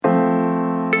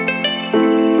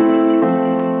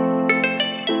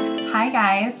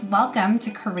guys. Welcome to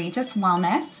Courageous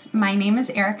Wellness. My name is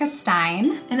Erica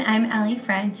Stein. And I'm Allie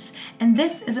French. And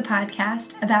this is a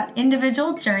podcast about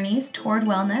individual journeys toward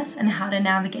wellness and how to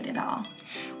navigate it all.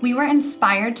 We were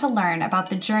inspired to learn about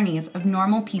the journeys of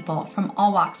normal people from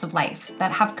all walks of life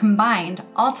that have combined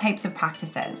all types of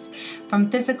practices, from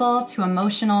physical to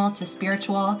emotional to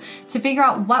spiritual, to figure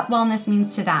out what wellness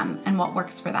means to them and what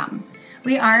works for them.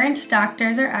 We aren't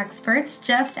doctors or experts,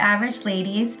 just average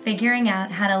ladies figuring out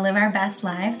how to live our best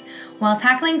lives while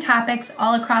tackling topics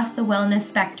all across the wellness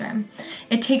spectrum.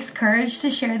 It takes courage to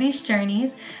share these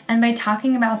journeys, and by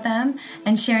talking about them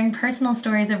and sharing personal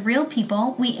stories of real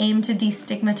people, we aim to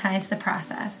destigmatize the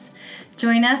process.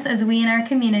 Join us as we in our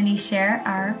community share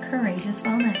our courageous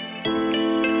wellness.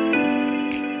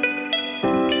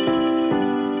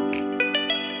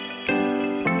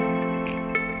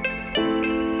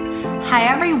 Hi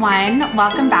everyone,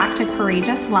 welcome back to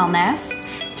Courageous Wellness.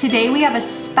 Today we have a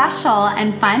special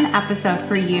and fun episode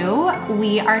for you.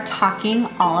 We are talking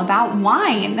all about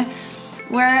wine.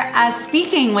 We're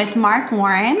speaking with Mark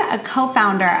Warren, a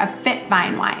co-founder of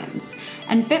FitVine Wines.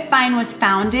 And FitVine was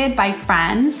founded by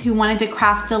friends who wanted to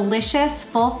craft delicious,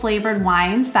 full-flavored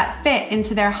wines that fit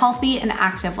into their healthy and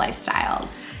active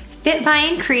lifestyles.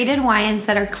 FitVine created wines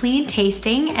that are clean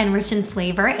tasting and rich in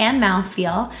flavor and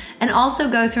mouthfeel, and also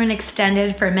go through an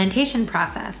extended fermentation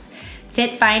process.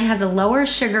 FitVine has a lower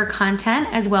sugar content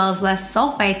as well as less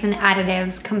sulfites and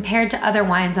additives compared to other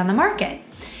wines on the market.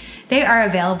 They are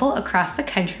available across the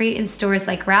country in stores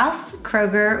like Ralph's,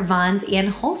 Kroger, Vons, and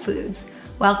Whole Foods.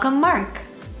 Welcome, Mark.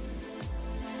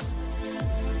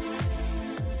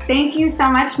 Thank you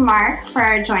so much, Mark,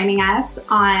 for joining us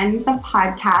on the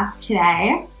podcast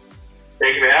today.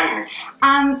 Thank you for having me.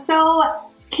 So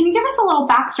can you give us a little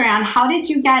backstory on how did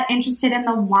you get interested in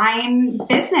the wine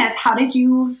business? How did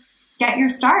you get your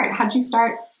start? How did you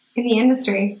start in the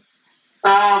industry?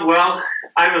 Well,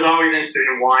 I was always interested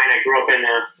in wine. I grew up in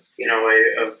a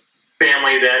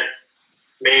family that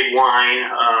made wine,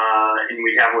 and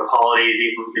we'd have with holidays,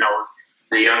 even,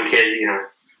 as a young kid,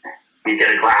 you'd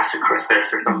get a glass at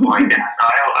Christmas or something like that. So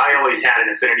I always had an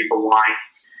affinity for wine.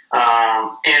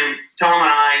 And Tom and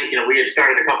I, we had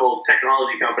started a couple of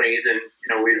technology companies, and,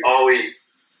 we'd always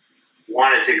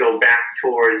wanted to go back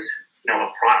towards, a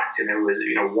product. And it was,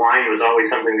 wine was always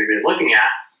something we've been looking at.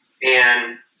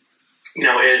 And,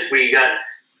 as we got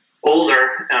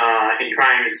older, and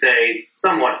trying to stay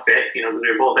somewhat fit, we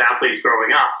were both athletes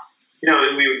growing up,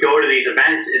 we would go to these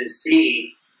events and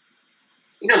see,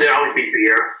 there'd always be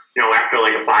beer, after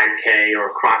like a 5K or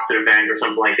a CrossFit event or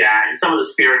something like that. And some of the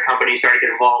spirit companies started to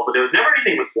get involved, but there was never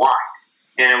anything with wine.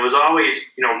 And it was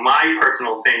always, my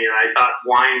personal opinion, I thought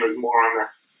wine was more on the,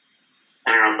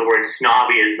 I don't know if the word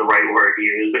snobby is the right word to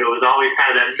use, but it was always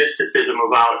kind of that mysticism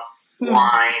about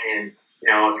wine. And,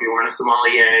 if you weren't a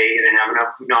sommelier, you didn't have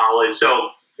enough knowledge.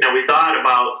 So, we thought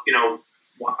about,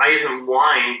 why isn't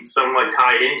wine somewhat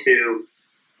tied into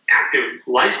active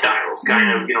lifestyles, kind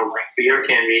of, like beer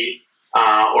can be,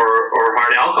 or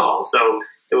hard alcohol. So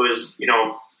it was,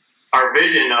 our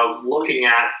vision of looking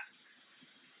at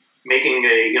making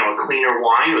a cleaner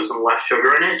wine with some less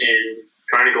sugar in it and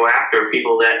trying to go after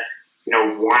people that,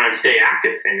 want to stay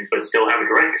active but still have a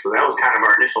drink. So that was kind of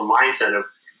our initial mindset of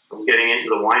getting into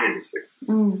the wine industry.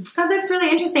 Oh, that's really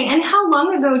interesting. And how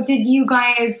long ago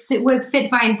was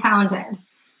FitVine founded?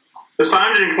 It was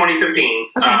founded in 2015.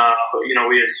 Okay.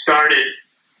 We had started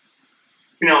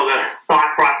the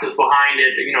thought process behind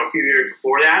it, a few years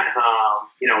before that, a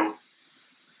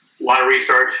lot of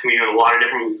research, meeting with a lot of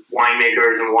different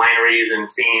winemakers and wineries and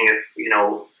seeing if,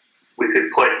 we could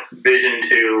put vision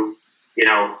to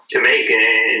make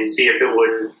and see if it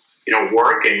would,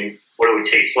 work and what it would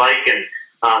taste like. And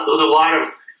so it was a lot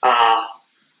of,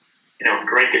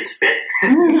 drink and spit,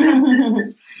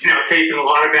 tasting a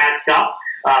lot of bad stuff.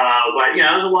 But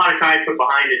there was a lot of time put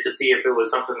behind it to see if it was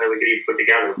something that we could even put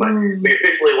together. But we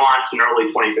officially launched in early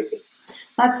 2015.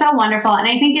 That's so wonderful. And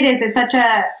I think it is. It's such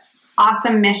a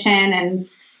awesome mission. And,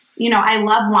 I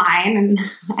love wine and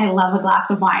I love a glass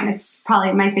of wine. It's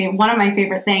probably one of my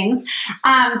favorite things.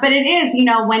 But it is,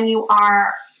 when you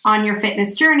are on your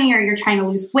fitness journey or you're trying to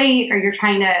lose weight or you're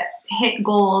trying to hit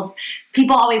goals,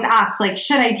 people always ask, like,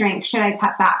 should I drink? Should I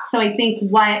cut back? So I think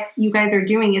what you guys are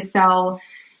doing is so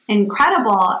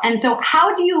incredible. And so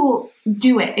how do you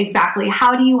do it exactly?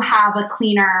 How do you have a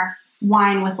cleaner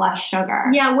wine with less sugar?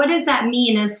 Yeah, what does that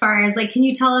mean as far as, can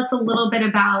you tell us a little bit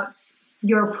about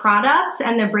your products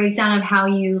and the breakdown of how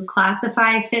you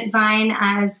classify FitVine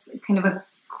as kind of a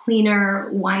cleaner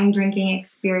wine drinking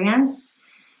experience?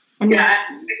 And I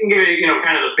can give you,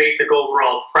 kind of the basic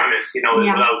overall premise,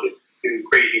 without doing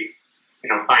crazy,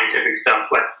 scientific stuff.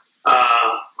 But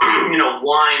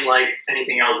wine, like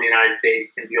anything else in the United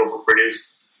States, can be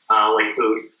overproduced, like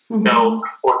food. Mm-hmm. So,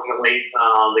 unfortunately,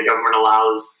 the government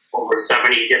allows over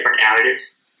 70 different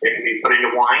additives that can be put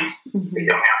into wines. Mm-hmm. You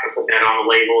don't have to put that on the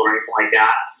label or anything like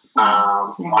that. A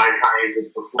lot of times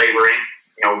it's for flavoring.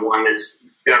 One that's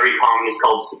very common is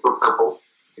called super purple,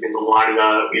 because a lot of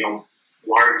the,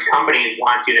 large companies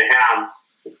want you to have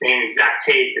the same exact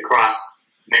taste across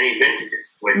many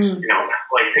vintages, which, that's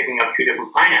like picking up two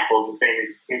different pineapples, the same,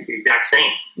 it's the exact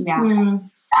same. Yeah. Not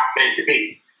meant to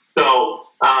be. So,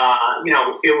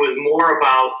 it was more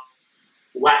about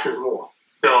less is more.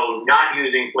 So not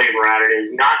using flavor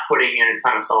additives, not putting in a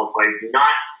ton of sulfites,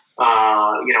 not,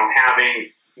 having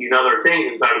these other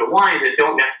things inside of the wine that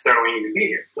don't necessarily need to be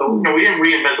here. So, we didn't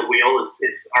reinvent the wheel.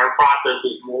 It's our process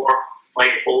is more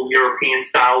like old European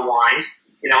style wines,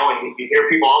 and you hear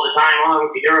people all the time, I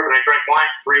went to Europe and I drank wine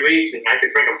for 3 weeks and I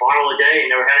could drink a bottle a day and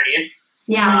never had any issue.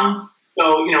 Yeah.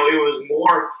 So, it was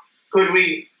more, could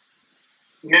we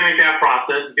mimic that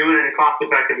process, do it in a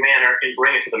cost-effective manner, and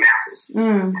bring it to the masses?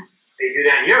 They do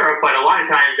that in Europe, but a lot of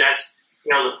times that's,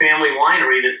 the family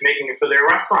winery that's making it for their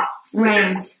restaurant. Right.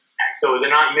 So they're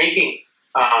not making,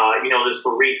 this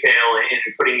for retail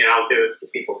and putting it out to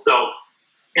people. So,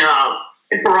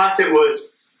 and for us, it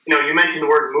was, you mentioned the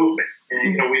word movement.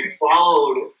 And, we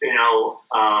followed,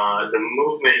 the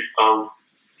movement of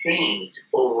change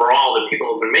overall that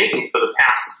people have been making for the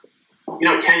past,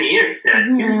 10 years. That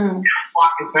you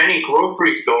walk into any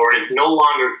grocery store, it's no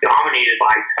longer dominated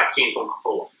by Pepsi and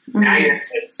Coca-Cola. Now you have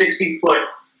a 60-foot,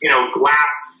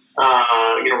 glass,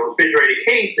 refrigerated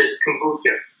case that's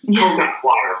kombucha, coconut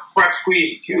water, fresh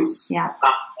squeezed juice,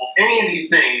 any of these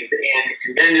things,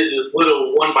 and then there's this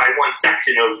little one-by-one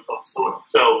section of soda.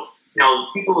 So,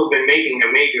 people have been making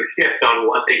a major shift on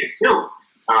what they consume.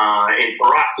 And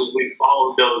for us, as we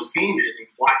followed those changes and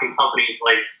watching companies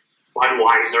like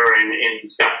Budweiser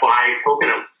and Step by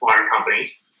coconut water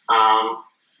companies,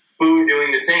 food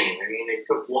doing the same. I mean, it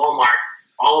took Walmart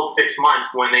all of 6 months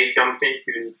when they jumped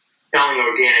into selling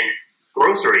organic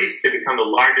groceries to become the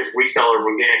largest reseller of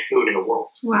organic food in the world.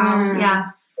 Wow.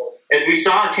 Yeah. As we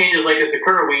saw changes like this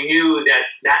occur, we knew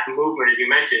that movement, as you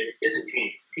mentioned, isn't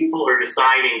changing. People are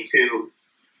deciding to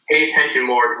pay attention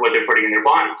more to what they're putting in their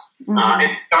bodies,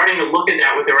 and starting to look at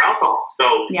that with their alcohol.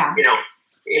 So,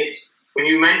 it's when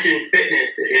you mention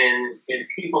fitness in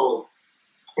people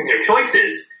in their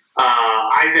choices.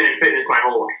 I've been in fitness my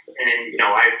whole life, and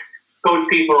I've coached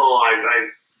people. I've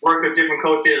worked with different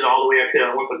coaches all the way up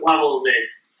to Olympic levels,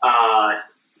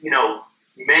 and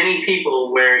many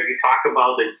people where you talk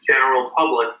about the general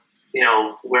public,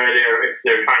 where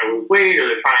they're trying to lose weight or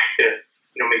they're trying to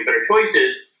make better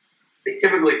choices, they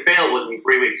typically fail within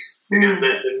 3 weeks, because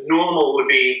the normal would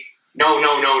be no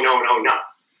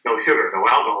sugar, no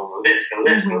alcohol, no this, no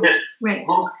this, no this. Right.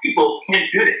 Most people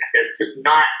can't do that. That's just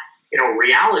not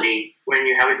reality when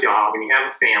you have a job and you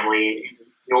have a family and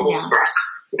normal stress.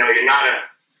 You're not a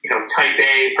type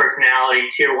A personality,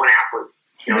 tier 1 athlete.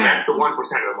 That's the 1% of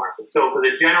the market. So for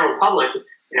the general public,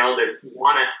 that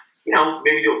want to,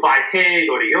 maybe do a 5K,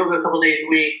 go to yoga a couple days a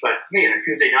week, but hey, on a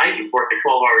Tuesday night, you work a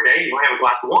 12-hour day, you want to have a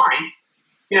glass of wine,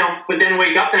 but then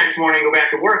wake up the next morning and go back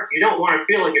to work. You don't want to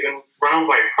feel like you're going to run over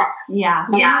by a truck. Yeah.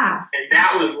 And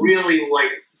that was really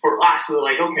like, for us, we were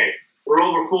like, okay, we're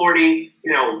over 40,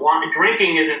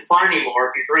 drinking isn't fun anymore.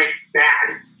 If you drink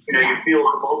bad, you feel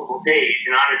for multiple days.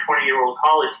 You're not a 20-year-old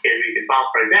college kid where you can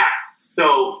bounce right back.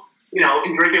 So,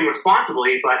 and drinking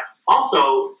responsibly, but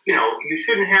also, you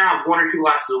shouldn't have 1 or 2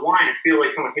 glasses of wine and feel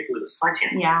like someone hit you with a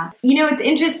sledgehammer. Yeah. It's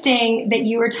interesting that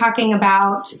you were talking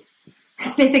about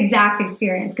this exact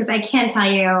experience, because I can't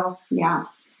tell you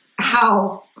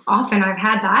how often I've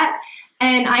had that.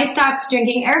 And I stopped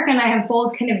drinking. Erica and I have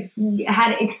both kind of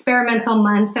had experimental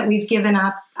months that we've given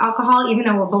up alcohol, even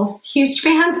though we're both huge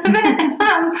fans of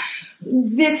it,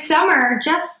 this summer,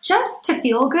 just to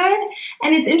feel good.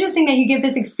 And it's interesting that you give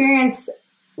this experience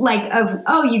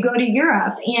you go to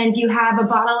Europe and you have a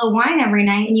bottle of wine every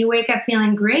night and you wake up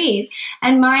feeling great.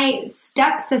 And my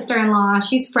stepsister-in-law,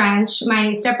 she's French,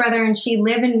 my stepbrother and she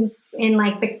live in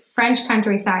the French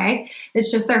countryside.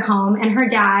 It's just their home. And her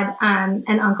dad and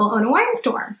uncle own a wine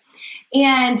store.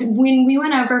 And when we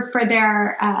went over for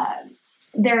their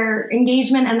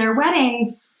engagement and their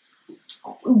wedding,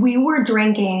 we were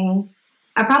drinking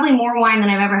probably more wine than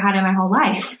I've ever had in my whole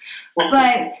life.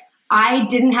 But I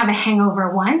didn't have a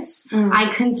hangover once.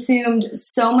 I consumed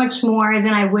so much more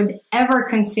than I would ever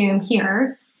consume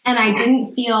here. And I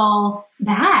didn't feel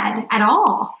bad at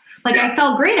all. I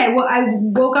felt great. I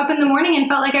woke up in the morning and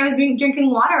felt like I was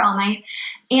drinking water all night.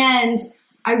 And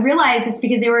I realized it's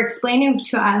because they were explaining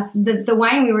to us that the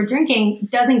wine we were drinking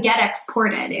doesn't get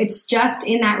exported. It's just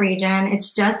in that region.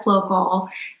 It's just local.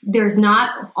 There's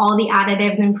not all the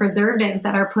additives and preservatives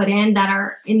that are put in that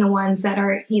are in the ones that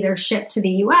are either shipped to the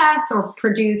U.S. or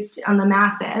produced on the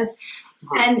masses.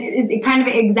 And it kind of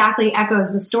exactly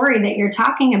echoes the story that you're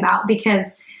talking about,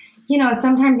 because, you know,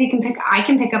 sometimes I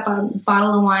can pick up a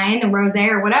bottle of wine, a rosé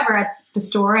or whatever at the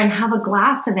store and have a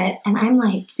glass of it, and I'm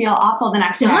like, feel awful the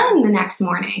next day. The next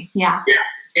morning. Yeah.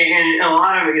 And a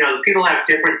lot of, you know, people have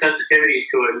different sensitivities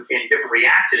to it and different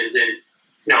reactions. And,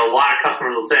 you know, a lot of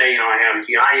customers will say, you know, I have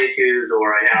GI issues,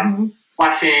 or I have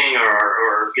flushing,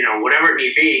 or, you know, whatever it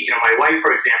may be. You know, my wife,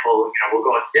 for example, you know, we'll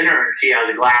go out to dinner and she has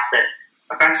a glass that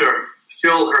affects her.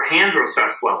 Still, her hands will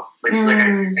start swelling. Like, she's like, I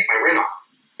can't take my ring off.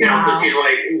 You know, so she's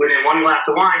like, within one glass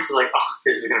of wine, she's like, oh,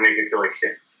 this is going to make me feel like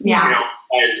shit. Yeah. You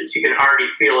know, as she can already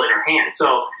feel it in her hand.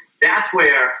 So that's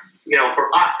where, you know, for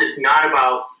us, it's not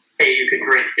about, hey, you can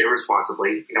drink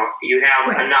irresponsibly. You know, you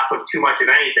have enough of too much of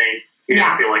anything, you're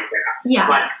going to feel like that. Yeah.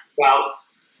 But about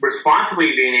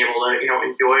responsibly being able to, you know,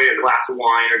 enjoy a glass of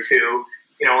wine or two,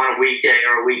 you know, on a weekday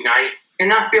or a weeknight and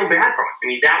not feel bad from it. I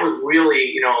mean, that was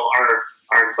really, you know,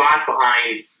 our thought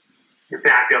behind the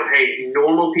fact of, hey,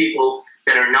 normal people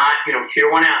that are not, you know,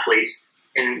 tier 1 athletes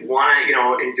and want to, you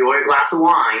know, enjoy a glass of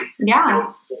wine, you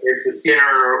know, whether it's with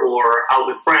dinner or out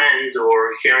with friends or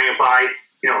sharing it by,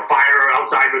 you know, fire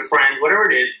outside with friends, whatever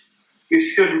it is, you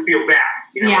shouldn't feel bad.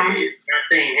 You know, you're not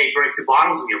saying, hey, drink 2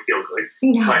 bottles and you'll feel good.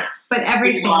 But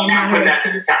everything. I put that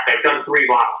to the test. I've done 3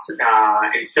 bottles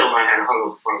and still not had a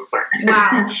hungover.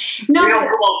 Wow. No, we don't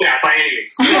promote that by any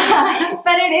means.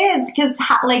 But it is, because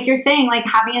like you're saying, like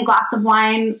having a glass of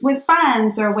wine with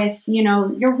friends or with, you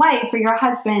know, your wife or your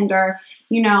husband, or,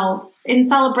 you know, in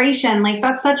celebration, like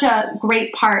that's such a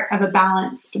great part of a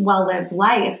balanced, well-lived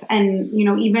life. And, you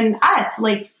know, even us,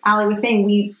 like Ali was saying,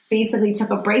 we basically took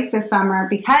a break this summer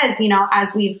because, you know,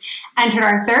 as we've entered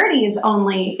our 30s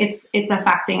only, it's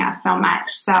affecting us so much.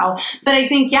 So, but I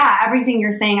think, everything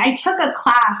you're saying, I took a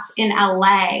class in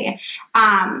LA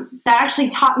that actually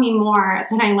taught me more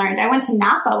than I learned. I went to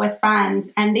Napa with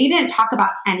friends and they didn't talk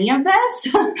about any of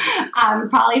this,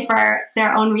 probably for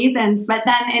their own reasons. But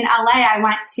then in LA, I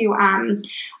went to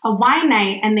a wine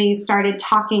night and they started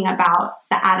talking about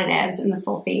the additives and the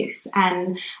sulfates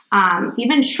and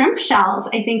even shrimp shells.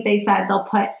 I think they said they'll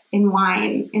put in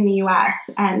wine in the US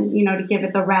and, you know, to give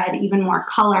it the red, even more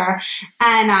color.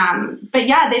 And, but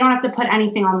they don't have to put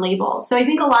anything on labels. So I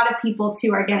think a lot of people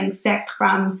too are getting sick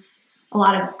from a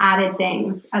lot of added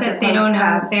things that they don't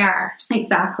know is there.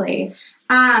 Exactly.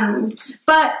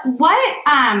 But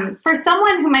what, for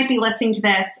someone who might be listening to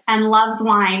this and loves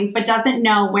wine, but doesn't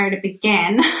know where to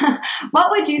begin, what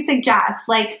would you suggest?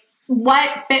 Like, what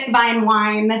Fitvine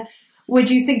wine would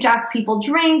you suggest people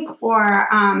drink, or,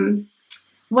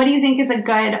 what do you think is a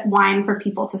good wine for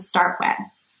people to start with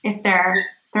if they're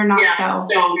not so?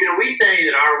 So, you know, we say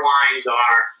that our wines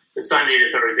are the Sunday to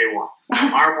Thursday wine.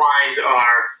 Our wines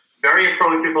are very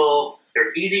approachable.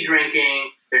 They're easy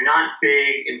drinking. They're not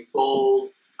big and bold.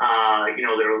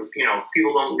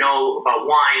 People don't know about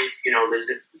wines. You know,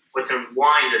 there's what's in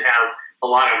wine that have a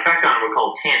lot of effect on them are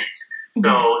called tannins.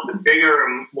 So the bigger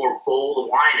and more bold the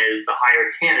wine is, the higher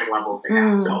tannin levels they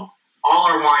have. So all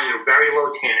our wines are very low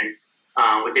tannin,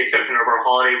 with the exception of our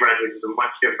Holiday Red, which is a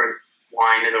much different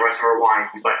wine than the rest of our wines.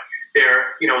 But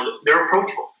they're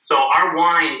approachable. So our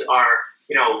wines are,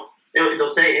 you know, they'll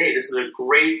say, hey, this is a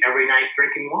great every night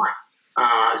drinking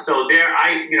wine. So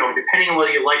depending on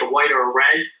whether you like a white or a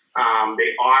red,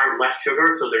 they are less sugar,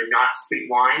 so they're not sweet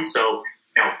wines. So,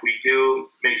 you know, we do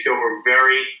make sure we're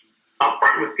very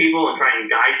upfront with people and try and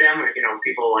guide them. You know,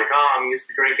 people are like, oh, I'm used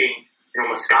to drinking, you know,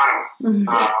 Moscato,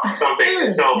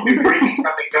 something. So if you're drinking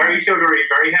something very sugary,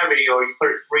 very heavy, or you put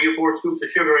 3 or 4 scoops of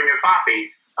sugar in your coffee,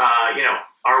 you know,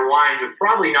 our wines are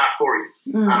probably not for you.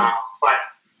 But,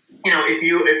 you know,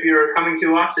 if you're coming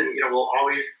to us, and, you know, we'll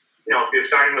always, you know, if you're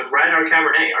starting with red or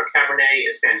Cabernet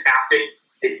is fantastic.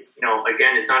 It's, you know,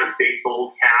 again, it's not a big,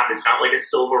 bold cab. It's not like a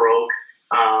Silver Oak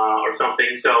or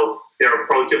something. So they're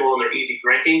approachable and they're easy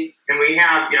drinking. And we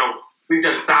have, you know, we've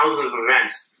done thousands of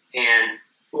events, and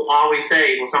we'll always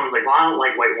say, well, someone's like, well, I don't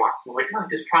like white wine. We're like, no,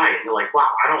 just try it. And they're like, wow,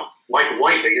 I don't like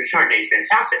white, but your Chardonnay's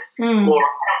fantastic. Or I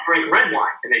don't drink red wine.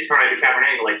 And they try the Cabernet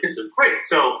and they're like, this is great.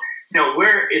 So, you know,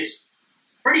 it's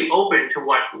pretty open to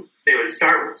what they would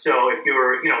start with. So if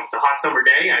you're, you know, if it's a hot summer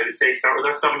day, I would say start with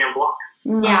our Sauvignon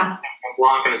Blanc. Yeah. Sauvignon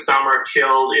Blanc in the summer,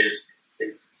 chilled, it's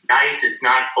nice. It's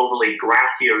not overly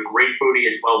grassy or grapefruity.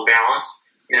 It's well balanced.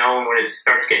 You know, and when it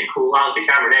starts getting cool out, the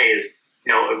Cabernet is,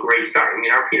 you know, a great start. I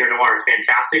mean, our Pinot Noir is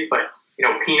fantastic, but, you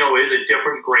know, Pinot is a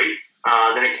different grape.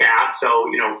 than a cab. So,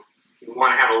 you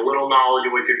want to have a little knowledge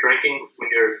of what you're drinking when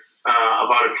you're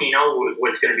about a Pinot,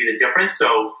 what's going to be the difference.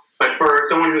 So, but for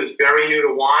someone who's very new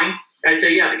to wine, I'd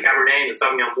say, the Cabernet and the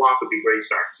Sauvignon Blanc would be great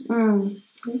starts.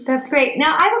 That's great.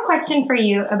 Now, I have a question for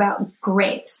you about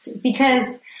grapes,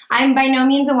 because I'm by no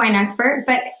means a wine expert,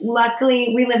 but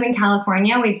luckily we live in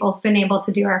California. We've both been able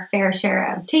to do our fair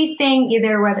share of tasting,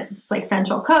 either whether it's like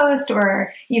Central Coast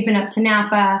or you've been up to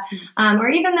Napa, or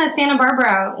even the Santa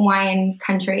Barbara wine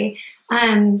country.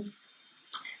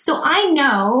 So I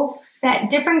know that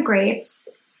different grapes,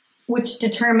 which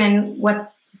determine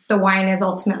what the wine is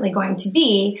ultimately going to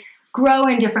be, grow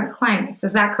in different climates.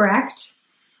 Is that correct?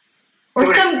 Or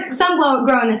some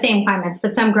grow in the same climates,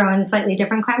 but some grow in slightly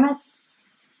different climates?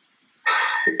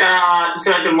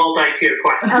 So that's a multi-tiered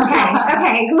question.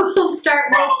 Okay. We'll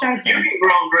start there. You can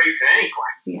grow grapes in any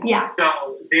climate. Yeah.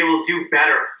 So they will do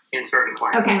better in certain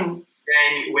climates. Okay.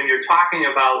 And when you're talking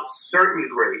about certain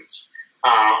grapes,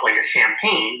 like a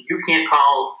champagne, you can't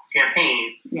call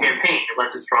champagne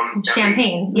unless it's from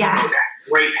Champagne. Yeah. So that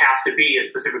grape has to be a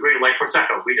specific grape, like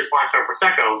Prosecco. We just launched our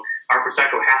Prosecco. Our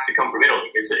Prosecco has to come from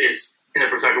Italy. It's in the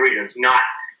Prosecco region. It's not,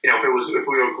 if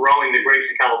we were growing the grapes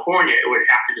in California, it would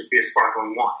have to just be a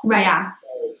sparkling wine. Right. Yeah.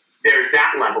 So there's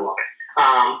that level of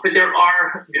it. But there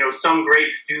are, some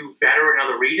grapes do better in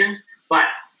other regions, but,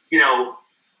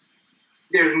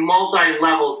 there's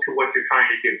multi-levels to what you're trying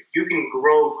to do. You can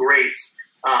grow grapes,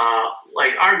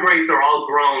 like our grapes are all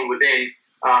grown within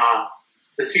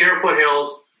the Sierra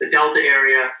foothills, the Delta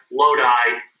area,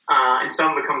 Lodi, and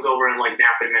some of it comes over in like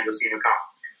Napa and Mendocino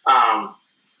County.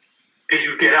 As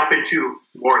you get up into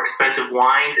more expensive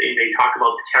wines and they talk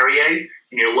about the Terrier, and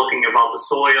you're looking about the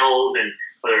soils and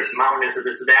whether it's mountainous or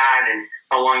this or that and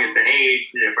how long it's been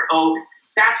aged and different oak,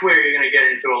 that's where you're going to get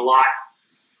into a lot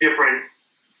different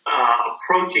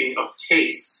approaching of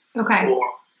tastes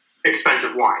for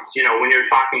expensive wines. When you're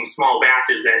talking small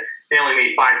batches that they only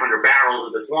made 500 barrels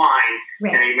of this wine,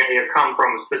 and they may have come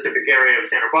from a specific area of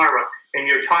Santa Barbara, and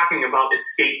you're talking about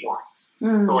estate wines. So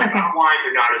our wines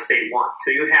are not estate wines.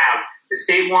 So you have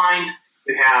estate wines,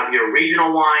 you have your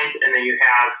regional wines, and then you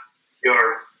have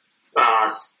your,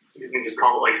 you can just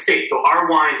call it like state. So our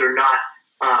wines are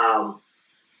not,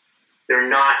 they're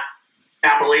not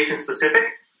appellation specific.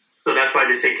 So that's why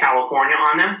they say California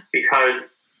on them, because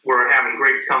we're having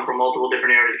grapes come from multiple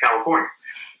different areas of California.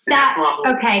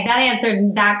 That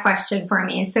answered that question for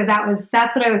me. So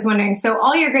that's what I was wondering. So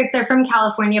all your grapes are from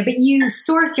California, but you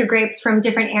source your grapes from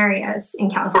different areas in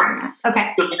California. Right.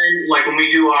 Okay. So then, like when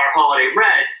we do our Holiday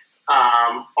Red,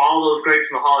 all those grapes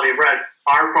from the Holiday Red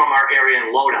are from our area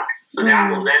in Lodi. So that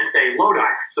will then say Lodi.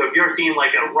 So if you're seeing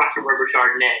like a Russian River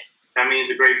Chardonnay, that means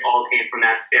the grapes all came from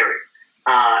that area.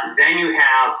 Then you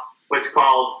have what's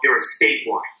called your estate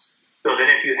wines. So then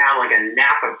if you have like a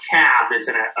Napa cab that's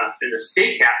in a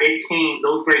state cab,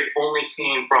 those grapes only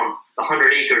came from the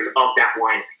 100 acres of that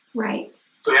winery. Right.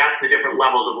 So that's the different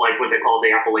levels of like what they call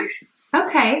the appellation.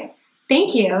 Okay.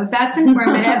 Thank you. That's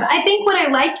informative. I think what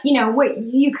I like, what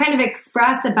you kind of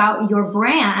express about your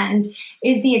brand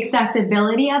is the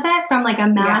accessibility of it from like a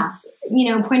mass,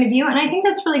 point of view. And I think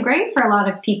that's really great for a lot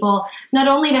of people, not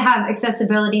only to have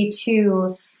accessibility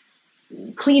to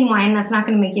clean wine that's not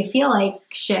going to make you feel like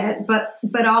shit,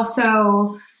 but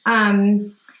also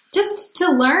just to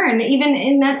learn,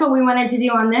 and that's what we wanted to do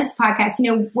on this podcast.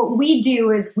 What we do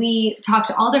is we talk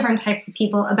to all different types of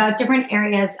people about different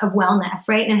areas of wellness,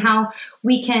 right? And how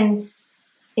we can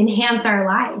enhance our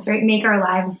lives, right? Make our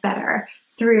lives better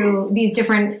through these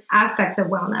different aspects of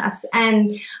wellness.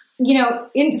 And,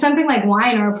 in something like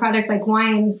wine or a product like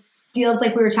wine deals,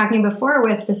 like we were talking before,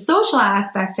 with the social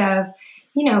aspect of,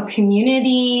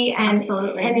 community and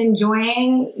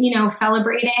enjoying,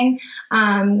 celebrating,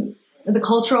 the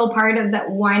cultural part of that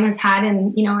wine has had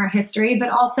in, our history, but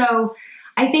also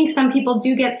I think some people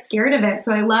do get scared of it.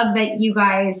 So I love that you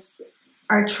guys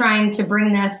are trying to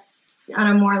bring this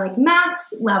on a more like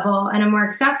mass level and a more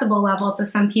accessible level to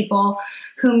some people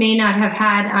who may not have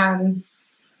had,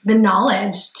 the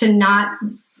knowledge to not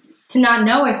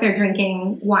know if they're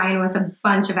drinking wine with a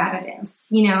bunch of additives,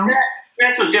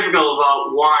 That's what's difficult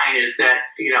about wine is that,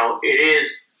 it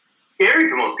is scary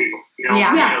for most people. Like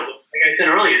I said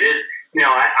earlier, it is,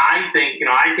 I think,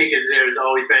 I take it there's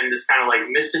always been this kind of like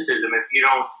mysticism. If you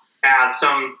don't have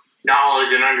some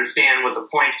knowledge and understand what the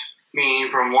points mean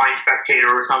from Wine Spectator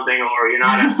or something, or you're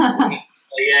not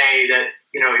that,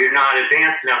 you're not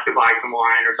advanced enough to buy some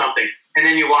wine or something. And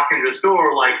then you walk into a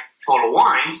store like Total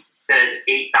Wines that has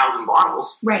 8,000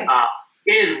 bottles. Right.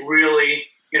 It is really,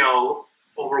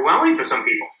 overwhelming for some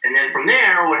people. And then from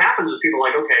there, what happens is people are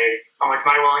like, okay, how much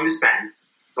am I willing to spend?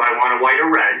 Do I want a white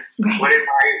or red? Right. What did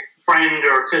my friend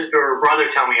or sister or brother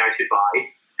tell me I should buy?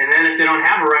 And then if they don't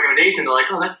have a recommendation, they're like,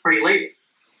 oh, that's pretty label.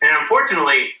 And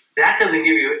unfortunately, that doesn't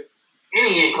give you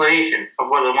any inclination of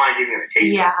whether the wine's even going to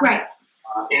taste Yeah. good. Right.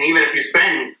 And even if you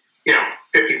spend,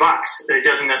 $50, it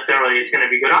doesn't necessarily, it's going to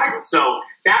be good either. So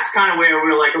that's kind of where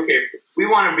we're like, okay, we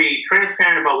want to be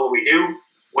transparent about what we do,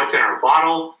 what's in our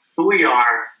bottle, who we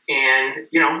are, and,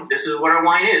 this is what our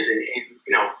wine is. And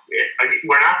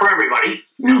we're not for everybody.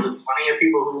 There's plenty of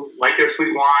people who like their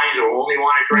sweet wines or only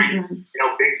want to drink,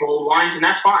 big, bold wines, and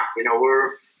that's fine. We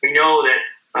know that,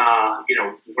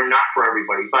 we're not for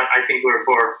everybody, but I think we're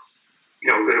for, a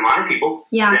good amount of people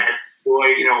that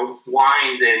enjoy,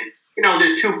 wines. And,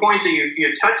 there's 2 points that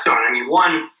you touched on. I mean,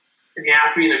 one, you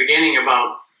asked me in the beginning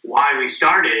about why we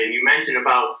started, and you mentioned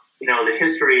about, the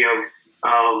history of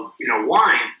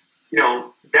wine.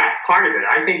 That's part of it.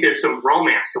 I think there's some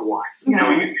romance to wine.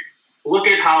 You look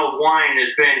at how wine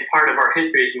has been part of our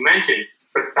history, as you mentioned,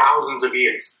 for thousands of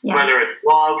years. Yeah. Whether it's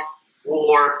love,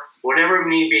 war, whatever it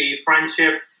may be,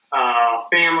 friendship,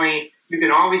 family, you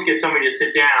can always get somebody to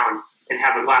sit down and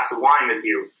have a glass of wine with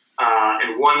you,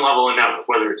 in one level or another.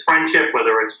 Whether it's friendship,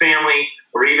 whether it's family,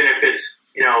 or even if it's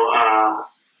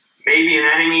maybe an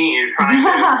enemy and you're trying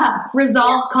to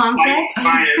resolve conflict.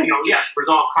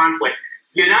 Resolve conflict.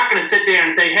 You're not going to sit there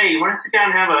and say, hey, you want to sit down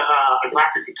and have a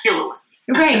glass of tequila with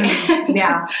me? Right.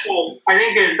 Yeah. So I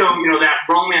think there's that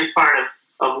romance part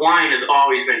of wine has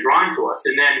always been drawn to us.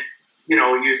 And then,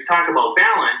 you talk about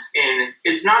balance, and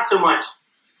it's not so much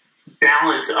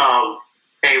balance of,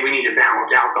 hey, we need to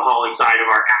balance alcohol inside of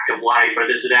our active life or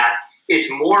this or that.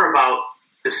 It's more about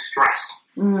the stress.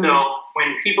 Mm. So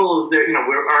when people,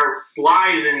 our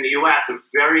lives in the U.S. are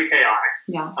very chaotic.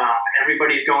 Yeah.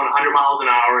 Everybody's going 100 miles an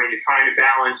hour, and you're trying to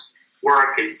balance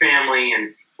work and family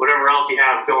and whatever else you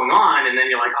have going on, and then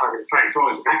you're like, oh, I'm going to try and throw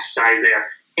in some exercise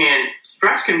there. And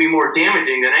stress can be more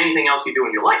damaging than anything else you do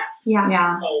in your life. Yeah.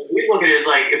 Yeah. So we look at it as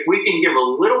like, if we can give a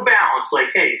little balance,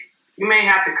 like, hey, you may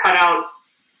have to cut out,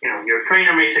 your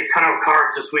trainer may say, cut out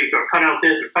carbs this week, or cut out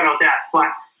this, or cut out that,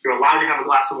 but you're allowed to have a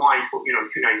glass of wine,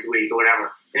 2 nights a week or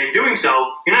whatever. And in doing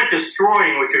so, you're not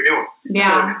destroying what you're doing.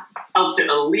 Yeah. So it helps to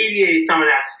alleviate some of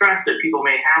that stress that people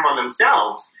may have on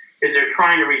themselves as they're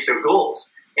trying to reach their goals.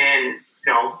 And,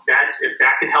 if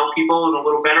that can help people a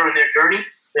little better in their journey,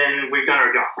 then we've done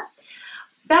our job.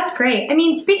 That's great. I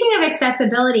mean, speaking of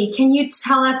accessibility, can you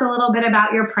tell us a little bit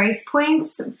about your price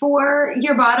points for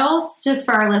your bottles, just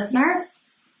for our listeners?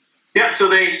 Yeah, so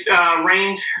they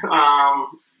range,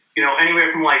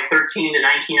 anywhere from like $13 to $19.99,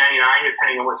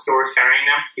 depending on what store is carrying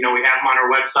them. We have them on our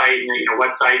website, and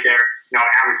website there. Our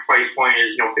average price point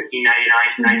is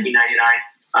 $15.99 to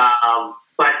 $19.99.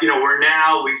 But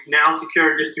we've now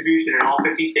secured distribution in all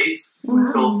 50 states.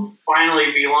 Wow. We'll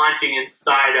finally be launching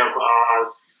inside of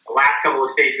the last couple of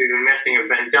states we've been missing have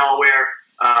been Delaware,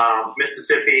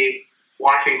 Mississippi,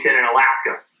 Washington, and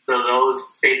Alaska. So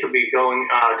those states will be going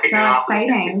taking off.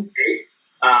 Exciting.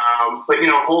 But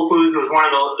Whole Foods was one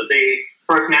of the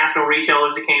first national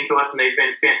retailers that came to us, and they've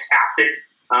been fantastic.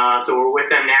 So we're with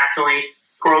them nationally.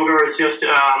 Kroger has just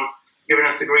given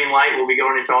us the green light. We'll be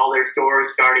going into all their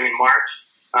stores starting in March.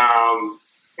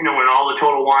 In all the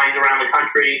Total Wines around the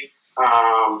country.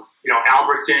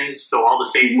 Albertsons, so all the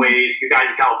Safeways. You guys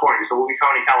in California, so we'll be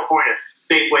coming to California.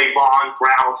 Safeway, Bonds,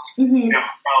 Ralph's.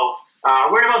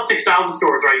 We're in about 6,000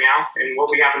 stores right now, and what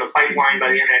we have in the pipeline by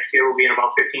the end of next year will be in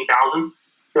about 15,000.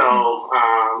 So,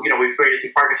 we've created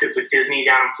some partnerships with Disney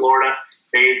down in Florida.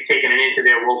 They've taken it into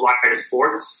their worldwide of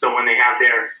sports. So when they have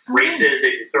their races,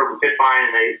 they can serve them fit fine,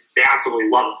 and they absolutely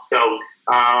love it. So,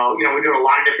 we're doing a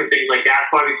lot of different things like that.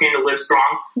 That's why we came to Live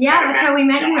Strong. Yeah, that's how we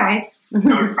met you guys.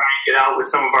 Trying to get out with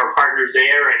some of our partners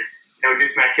there and, do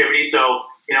some activities. So,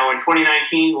 in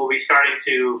 2019, we'll be starting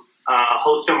to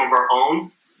host some of our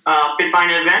own Fit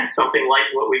Fine events, something like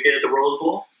what we did at the Rose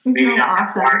Bowl. Maybe not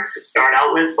awesome. March to start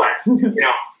out with, but,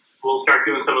 we'll start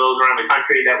doing some of those around the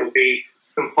country. That will be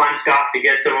some fun stuff to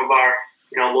get some of our,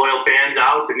 loyal fans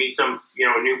out, to meet some,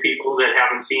 new people that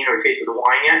haven't seen or tasted the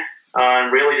wine yet,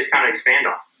 and really just kind of expand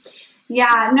on.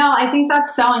 Yeah, no, I think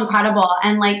that's so incredible.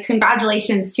 And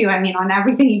congratulations too. I mean, on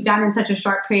everything you've done in such a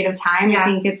short period of time. Yeah.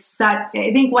 I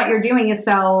think what you're doing is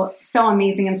so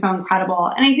amazing and so incredible.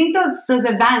 And I think those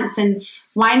events and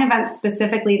wine events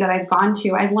specifically that I've gone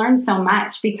to, I've learned so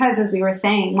much because, as we were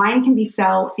saying, wine can be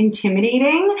so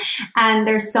intimidating, and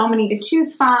there's so many to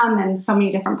choose from, and so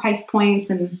many different price points,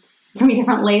 and so many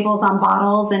different labels on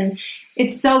bottles. And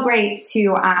it's so great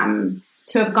to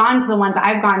have gone to the ones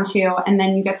I've gone to, and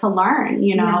then you get to learn,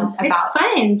 about. It's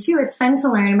fun too. It's fun to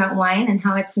learn about wine and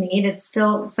how it's made. It's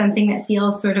still something that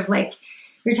feels sort of like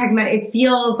you're talking about, it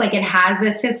feels like it has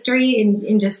this history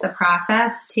in just the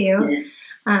process too.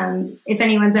 If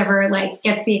anyone's ever like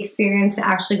gets the experience to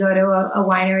actually go to a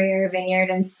winery or a vineyard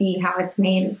and see how it's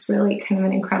made, it's really kind of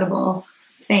an incredible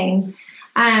thing.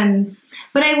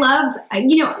 But I love,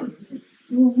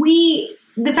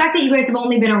 the fact that you guys have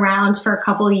only been around for a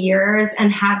couple of years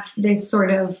and have this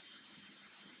sort of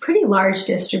pretty large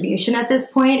distribution at this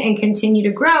point and continue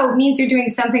to grow means you're doing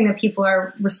something that people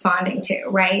are responding to,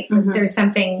 right? Mm-hmm. There's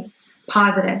something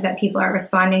positive that people are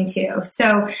responding to.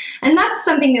 So, and that's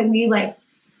something that we like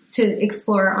to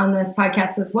explore on this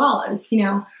podcast as well, is,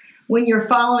 when you're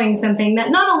following something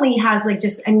that not only has like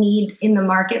just a need in the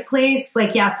marketplace,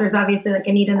 like, yes, there's obviously like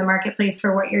a need in the marketplace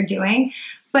for what you're doing,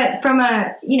 but from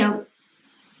a,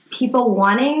 people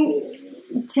wanting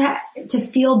to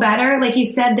feel better. Like you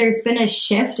said, there's been a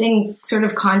shift in sort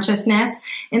of consciousness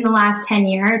in the last 10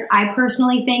 years. I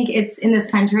personally think it's in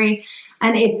this country,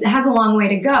 and it has a long way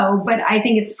to go, but I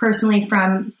think it's personally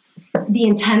from the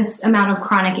intense amount of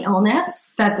chronic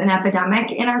illness that's an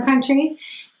epidemic in our country,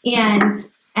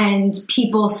 and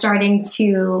people starting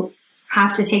to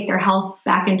have to take their health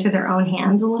back into their own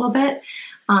hands a little bit,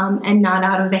 and not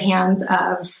out of the hands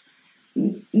of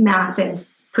massive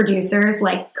producers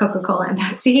like Coca-Cola and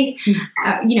Pepsi,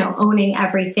 owning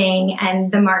everything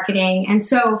and the marketing. And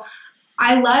so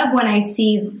I love when I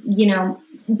see,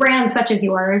 brands such as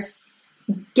yours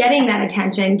getting that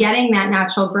attention, getting that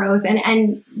natural growth,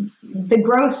 and the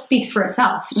growth speaks for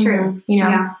itself. True.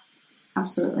 Yeah,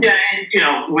 absolutely. Yeah.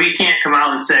 And, we can't come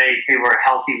out and say, hey, we're a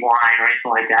healthy wine or anything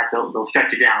like that. They'll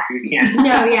shut you down. We can't.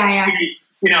 No. Yeah.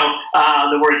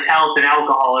 The words health and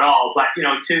alcohol at all, but,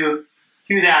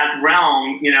 to that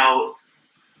realm,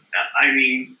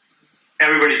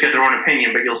 everybody's got their own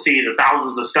opinion, but you'll see the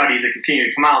thousands of studies that continue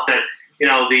to come out that,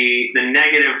 the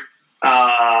negative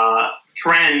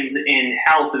trends in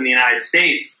health in the United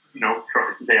States,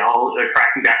 they all are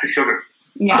tracking back to sugar.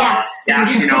 Yes.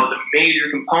 That's, the major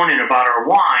component about our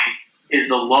wine is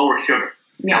the lower sugar.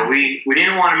 Yeah. We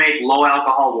didn't want to make low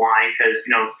alcohol wine because,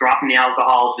 dropping the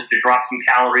alcohol just to drop some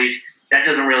calories, that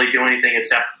doesn't really do anything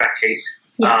except affect taste.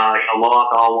 Yeah. Low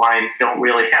alcohol wines don't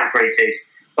really have great taste,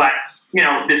 but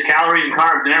there's calories and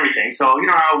carbs and everything. So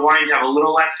our wines have a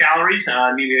little less calories,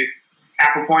 maybe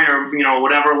half a point or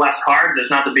whatever less carbs. It's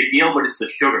not the big deal, but it's the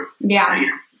sugar. Yeah.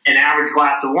 An average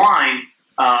glass of wine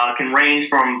can range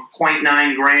from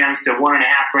 0.9 grams to 1.5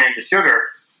 grams of sugar.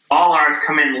 All ours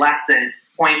come in less than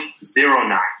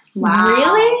 0.09. Wow.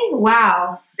 Really?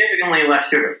 Wow. Significantly less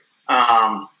sugar.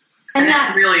 And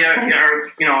that's really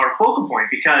our focal point,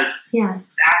 because that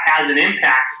has an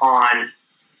impact on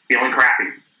feeling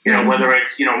crappy. Whether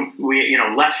it's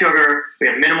less sugar, we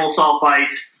have minimal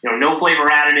sulfites, no flavor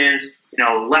additives,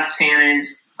 less tannins.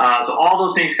 So all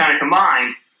those things kind of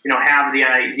combined, have the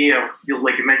idea of,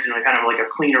 like you mentioned, kind of like a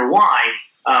cleaner wine,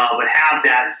 but have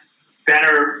that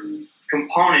better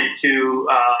component to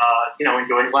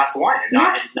enjoy a glass of wine and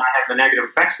not have the negative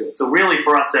effects to it. So really,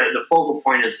 for us, the focal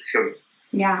point is the sugar.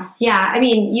 Yeah. I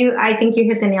mean, I think you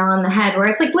hit the nail on the head, where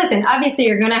it's like, listen, obviously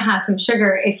you're going to have some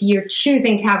sugar if you're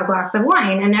choosing to have a glass of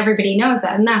wine, and everybody knows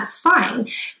that, and that's fine.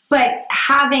 But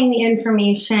having the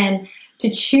information to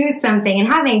choose something and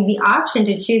having the option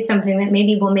to choose something that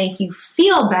maybe will make you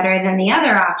feel better than the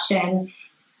other option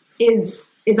is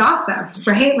awesome,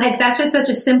 right? Like, that's just such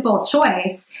a simple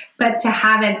choice, but to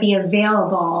have it be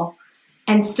available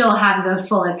and still have the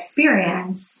full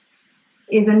experience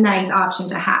is a nice option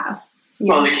to have.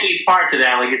 Yeah. Well, the key part to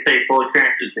that, like you say, full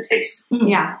experience, is the taste.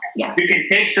 Yeah. You can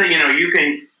take, you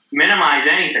can minimize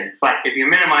anything, but if you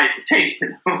minimize the taste,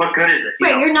 what good is it?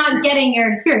 You're not getting your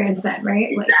experience then,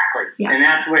 right? Exactly. And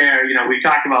that's where, we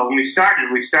talked about when we started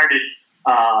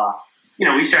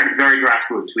very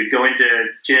grassroots. We'd go into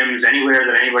gyms anywhere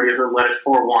that anybody would let us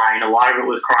pour wine. A lot of it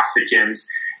was CrossFit gyms,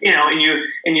 and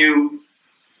you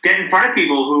get in front of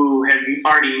people who have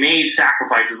already made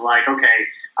sacrifices like, okay,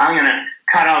 I'm going to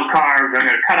cut out carbs, I'm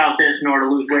going to cut out this in order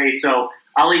to lose weight, so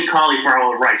I'll eat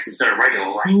cauliflower rice instead of regular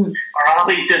rice, or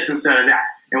I'll eat this instead of that.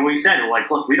 And we said,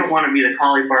 look, we don't want to be the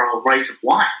cauliflower rice of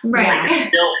wine. Right. It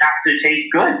still has to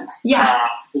taste good. Yeah.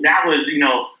 That was,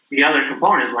 the other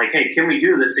component is like, hey, can we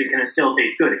do this and can it still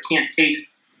taste good? It can't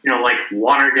taste, like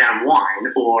watered down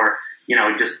wine or,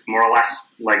 just more or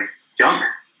less like junk.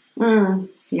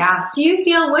 Yeah. Do you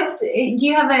feel do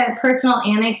you have a personal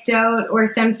anecdote or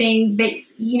something that,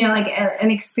 like an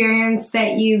experience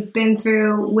that you've been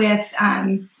through with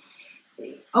a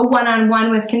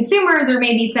one-on-one with consumers, or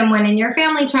maybe someone in your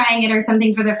family trying it or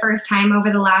something for the first time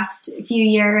over the last few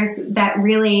years that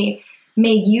really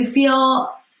made you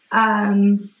feel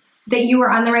that you were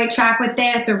on the right track with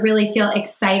this, or really feel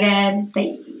excited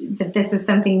that this is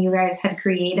something you guys had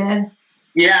created?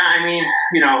 Yeah, I mean,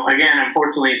 again,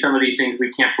 unfortunately, some of these things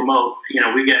we can't promote.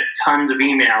 We get tons of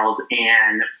emails,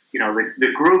 and,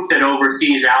 the group that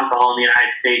oversees alcohol in the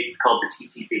United States is called the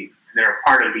TTB. They're a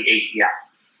part of the ATF.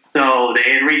 So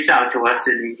they had reached out to us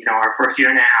in, our first year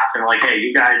and a half, and like, hey,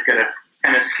 you guys got to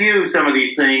kind of skew some of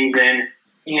these things, and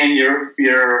your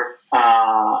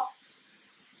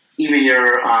even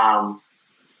your, what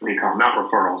do you call them? Not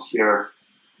referrals, your,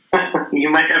 you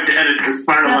might have to edit this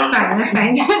part a little. That's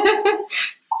fine.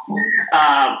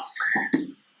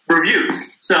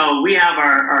 Reviews. So we have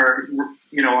our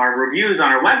reviews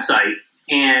on our website,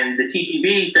 and the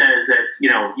TTB says that,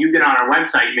 you get on our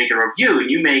website, make a review, and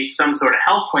you make some sort of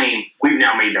health claim. We've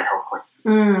now made that health claim.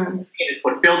 And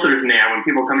put filters in there when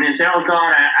people come in and say, oh,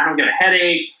 God, I don't get a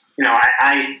headache.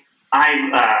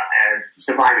 I'm a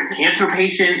surviving cancer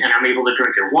patient, and I'm able to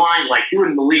drink your wine. Like, you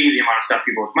wouldn't believe the amount of stuff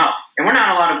people come out. And we're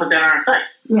not allowed to put that on our site.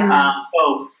 Yeah.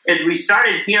 So as we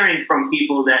started hearing from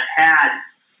people that had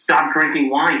stopped drinking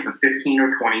wine for 15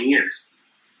 or 20 years,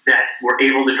 that were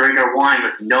able to drink our wine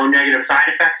with no negative side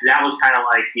effects, that was kind of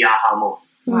like the aha moment.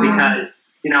 Wow. Because,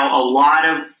 a lot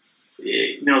of,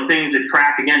 things that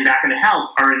track, again, back into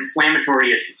health are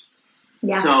inflammatory issues.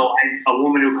 Yes. So a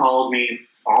woman who calls me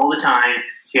all the time,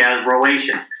 she has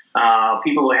rosacea.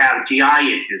 People who have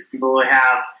GI issues. People who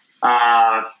have,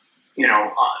 a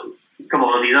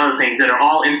couple of these other things that are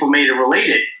all inflammatory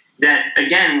related. That,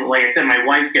 again, like I said, my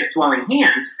wife gets swelling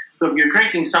hands. So if you're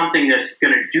drinking something that's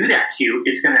going to do that to you,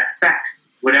 it's going to affect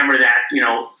whatever that,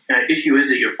 issue is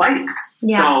that you're fighting.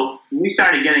 Yeah. So we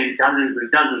started getting dozens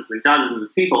and dozens and dozens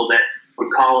of people that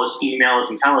would call us, email us,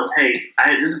 and tell us, hey,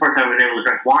 this is the first time I've been able to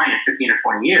drink wine in 15 or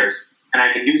 20 years, and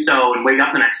I can do so and wake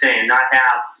up the next day and not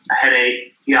have a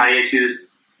headache, GI issues,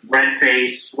 red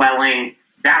face, swelling.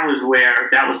 That was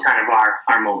kind of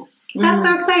our moment. That's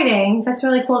so exciting. That's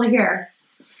really cool to hear.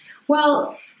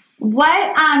 Well,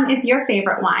 what is your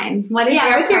favorite wine? What's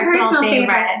your personal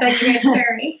favorite that you guys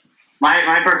carry?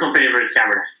 My personal favorite is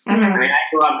Cabernet. Mm-hmm. I mean, I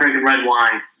grew up drinking red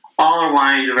wine. All our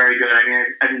wines are very good. I mean,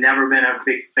 I've never been a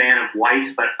big fan of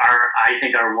whites, but I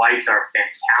think our whites are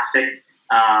fantastic.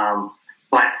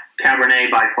 But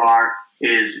Cabernet by far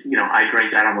is, I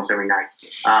drink that almost every night.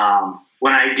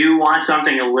 When I do want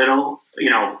something a little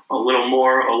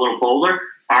bolder,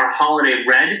 our Holiday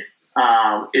Red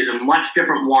is a much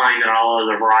different wine than all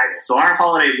other varietals. So our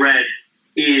Holiday Red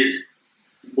is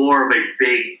more of a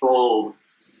big, bold,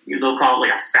 they'll call it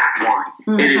like a fat wine.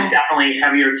 Mm-hmm. It is definitely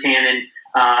heavier tannin.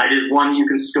 It is one you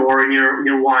can store in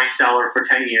your wine cellar for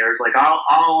 10 years. Like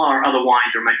all our other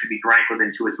wines are meant to be drank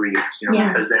within 2 or 3 years,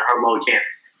 because they are low tannin.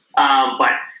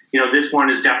 But this one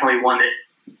is definitely one that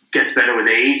gets better with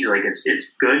age. Like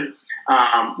it's good.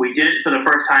 We did it for the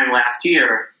first time last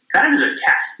year, kind of as a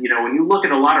test. When you look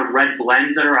at a lot of red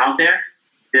blends that are out there,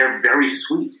 they're very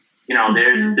sweet.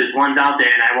 There's ones out there,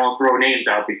 and I won't throw names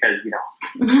out because, you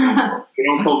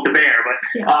don't poke the bear.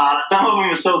 But some of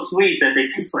them are so sweet that they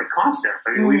taste like cough syrup.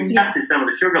 I mean, we've tested some of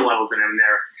the sugar levels in them, and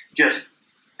they're just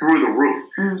through the roof.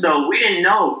 Mm. So we didn't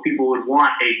know if people would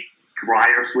want a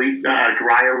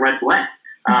drier red blend.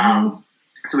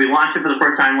 So we launched it for the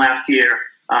first time last year.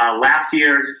 Last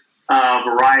year's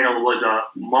varietal was a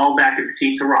Malbec and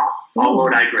Petit Syrah, all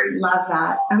Lodi grades. Love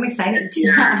that. I'm excited.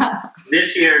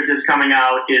 This year's that's coming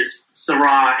out is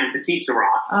Syrah and Petit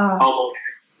Syrah,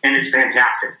 and it's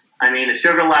fantastic. I mean, the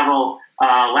sugar level,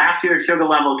 last year's sugar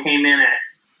level came in at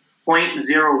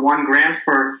 0.01 grams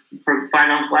per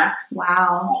 5-ounce glass.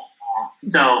 Wow.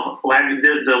 So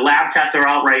the lab tests are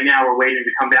out right now. We're waiting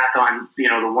to come back on,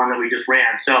 the one that we just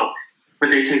ran. So, but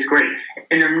they taste great.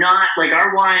 And they're not, like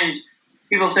our wines,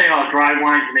 people say, dry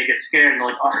wines, and they get scared, and they're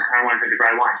like, I don't want to drink a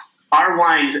dry wine. Our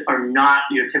wines are not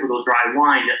your typical dry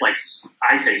wine that, like,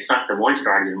 I say, suck the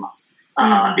moisture out of your mouth.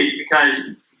 It's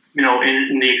because,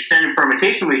 in the extended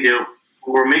fermentation we do,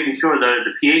 we're making sure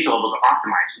the pH levels are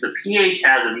optimized. So the pH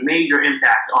has a major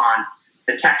impact on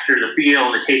the texture, the feel,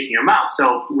 and the taste in your mouth.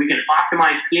 So we can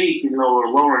optimize pH even though we're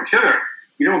lower in sugar.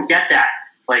 You don't get that,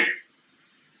 like,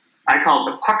 I call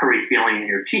it the puckery feeling in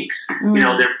your cheeks.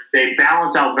 They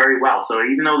balance out very well. So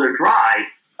even though they're dry,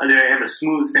 they have a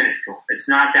smooth finish to them. It's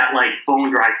not that, like,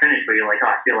 bone dry finish where you're like,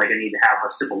 I feel like I need to have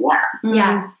a sip of water.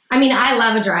 Yeah. I mean, I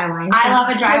love a dry wine. I love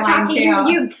a dry wine,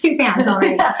 too. You 2 fans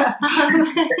already.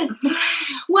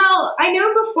 Well, I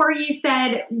know before you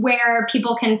said where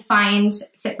people can find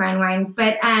Fit Brown Wine,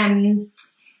 but and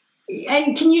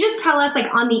can you just tell us,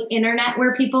 like, on the internet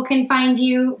where people can find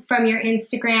you from your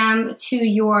Instagram to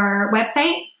your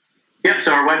website? Yep,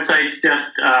 so our website's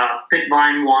just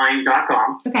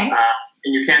fitvinewine.com. Okay.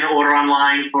 and you can order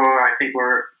online for, I think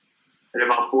we're at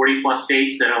about 40 plus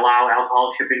states that allow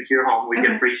alcohol shipping to your home. We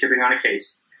get free shipping on a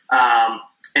case.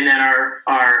 And then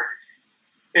our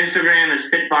Instagram is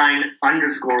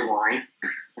fitbine_wine.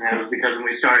 And that was because when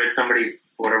we started, somebody,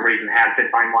 for whatever reason, had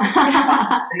Fitbine Wine.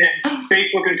 And then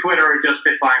Facebook and Twitter are just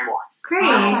Fitbine Wine. Great. We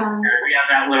have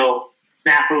that little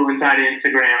snafu inside of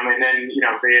Instagram, and then,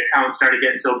 the account started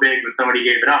getting so big when somebody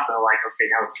gave it up, they're like, okay,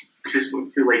 now it's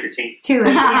too late to change. Too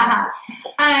late, yeah.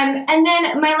 And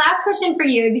then my last question for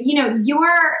you is,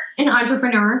 you're an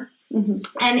entrepreneur,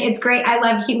 and it's great. I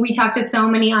love, we talk to so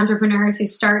many entrepreneurs who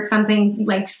start something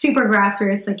like super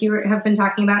grassroots, like you have been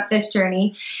talking about this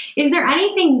journey. Is there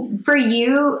anything for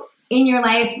you in your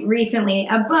life recently,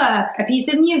 a book, a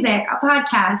piece of music, a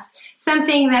podcast,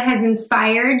 something that has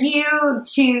inspired you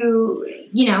to,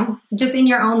 just in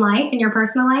your own life, in your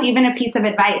personal life? Even a piece of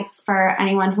advice for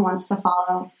anyone who wants to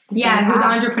follow. Yeah, who's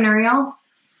entrepreneurial?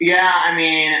 Yeah,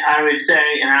 I would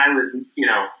say, and I was,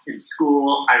 in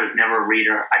school, I was never a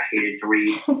reader. I hated to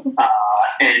read.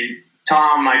 And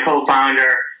Tom, my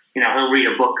co-founder, he'll read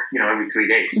a book, every 3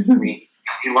 days.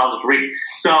 He loves to read.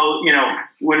 So,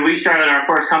 when we started our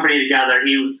first company together,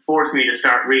 he forced me to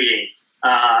start reading.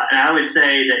 And I would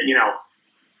say that,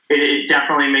 it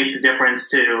definitely makes a difference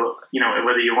to,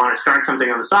 whether you want to start something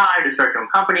on the side or start your own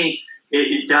company,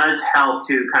 it does help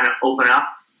to kind of open up.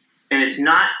 And it's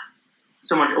not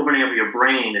so much opening up your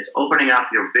brain, it's opening up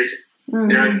your vision.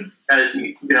 Because,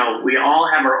 we all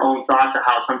have our own thoughts of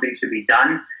how something should be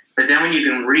done. But then when you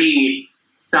can read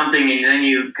something and then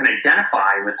you can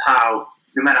identify with how,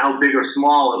 no matter how big or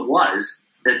small it was,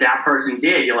 that person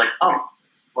did, you're like, oh,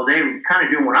 well, they're kind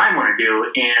of doing what I want to do,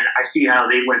 and I see how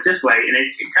they went this way. And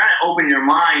it kind of opened your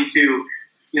mind to,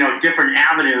 different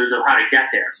avenues of how to get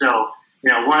there. So,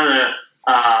 one of the,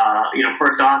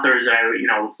 first authors I,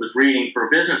 was reading for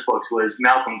business books was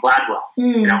Malcolm Gladwell.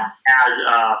 Has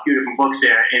a few different books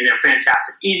there, and they're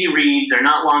fantastic. Easy reads. They're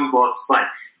not long books, but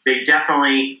they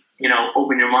definitely,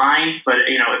 open your mind. But,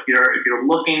 if you're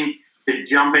looking to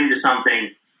jump into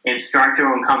something and start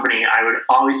your own company, I would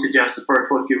always suggest the first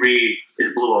book you read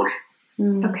is Blue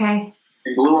Ocean. Okay.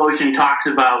 And Blue Ocean talks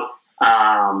about,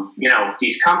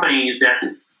 these companies that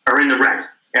are in the red.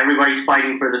 Everybody's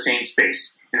fighting for the same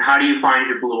space. And how do you find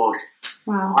your blue ocean?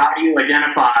 Wow. How do you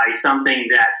identify something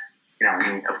that,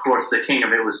 of course, the king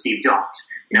of it was Steve Jobs.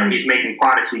 He's making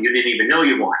products that you didn't even know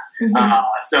you want.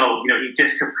 So, he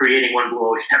just kept creating one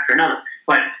blue ocean after another.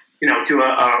 But, to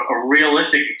a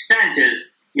realistic extent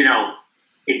is,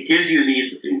 it gives you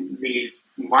these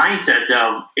mindsets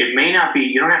of, it may not be,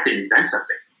 you don't have to invent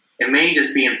something. It may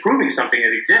just be improving something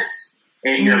that exists.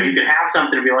 And, you can have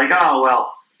something and be like, oh,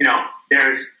 well,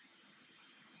 there's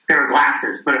a pair of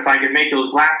glasses, but if I can make those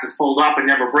glasses fold up and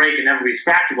never break and never be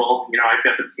scratchable, I've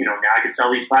got now I can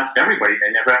sell these glasses to everybody.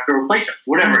 They never have to replace them,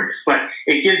 whatever it is. But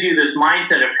it gives you this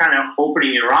mindset of kind of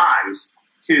opening your eyes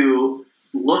to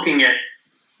looking at,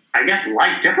 I guess,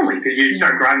 life differently, because you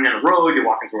start driving down the road, you're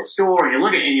walking through a store, and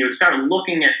you start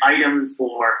looking at items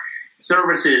or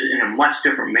services in a much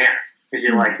different manner, because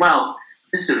you're like, well,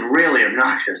 this is really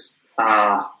obnoxious.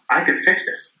 I could fix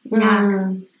this.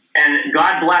 And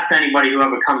God bless anybody who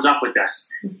ever comes up with this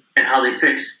and how they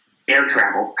fix air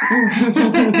travel.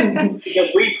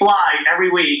 Because we fly every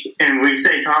week, and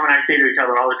Tom and I say to each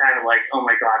other all the time, like, oh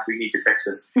my God, we need to fix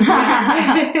this.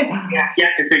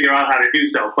 Yet to figure out how to do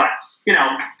so. But,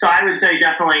 so I would say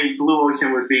definitely Blue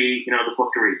Ocean would be, the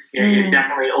book to read. It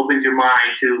definitely opens your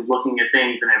mind to looking at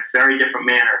things in a very different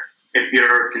manner if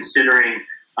you're considering,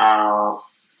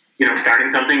 starting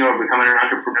something or becoming an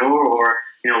entrepreneur or,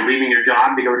 leaving your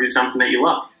job to go do something that you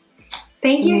love.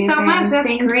 Thank you so much. That's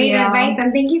great advice.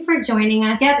 And thank you for joining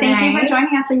us today. Thank you for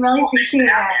joining us. We really appreciate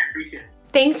it.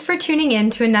 Thanks for tuning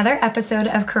in to another episode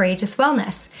of Courageous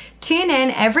Wellness. Tune in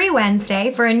every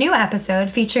Wednesday for a new episode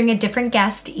featuring a different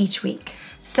guest each week.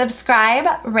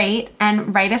 Subscribe, rate,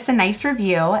 and write us a nice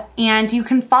review. And you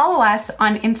can follow us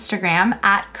on Instagram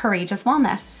at Courageous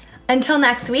Wellness. Until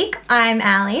next week, I'm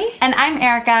Allie. And I'm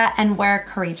Erica, and we're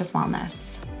Courageous Wellness.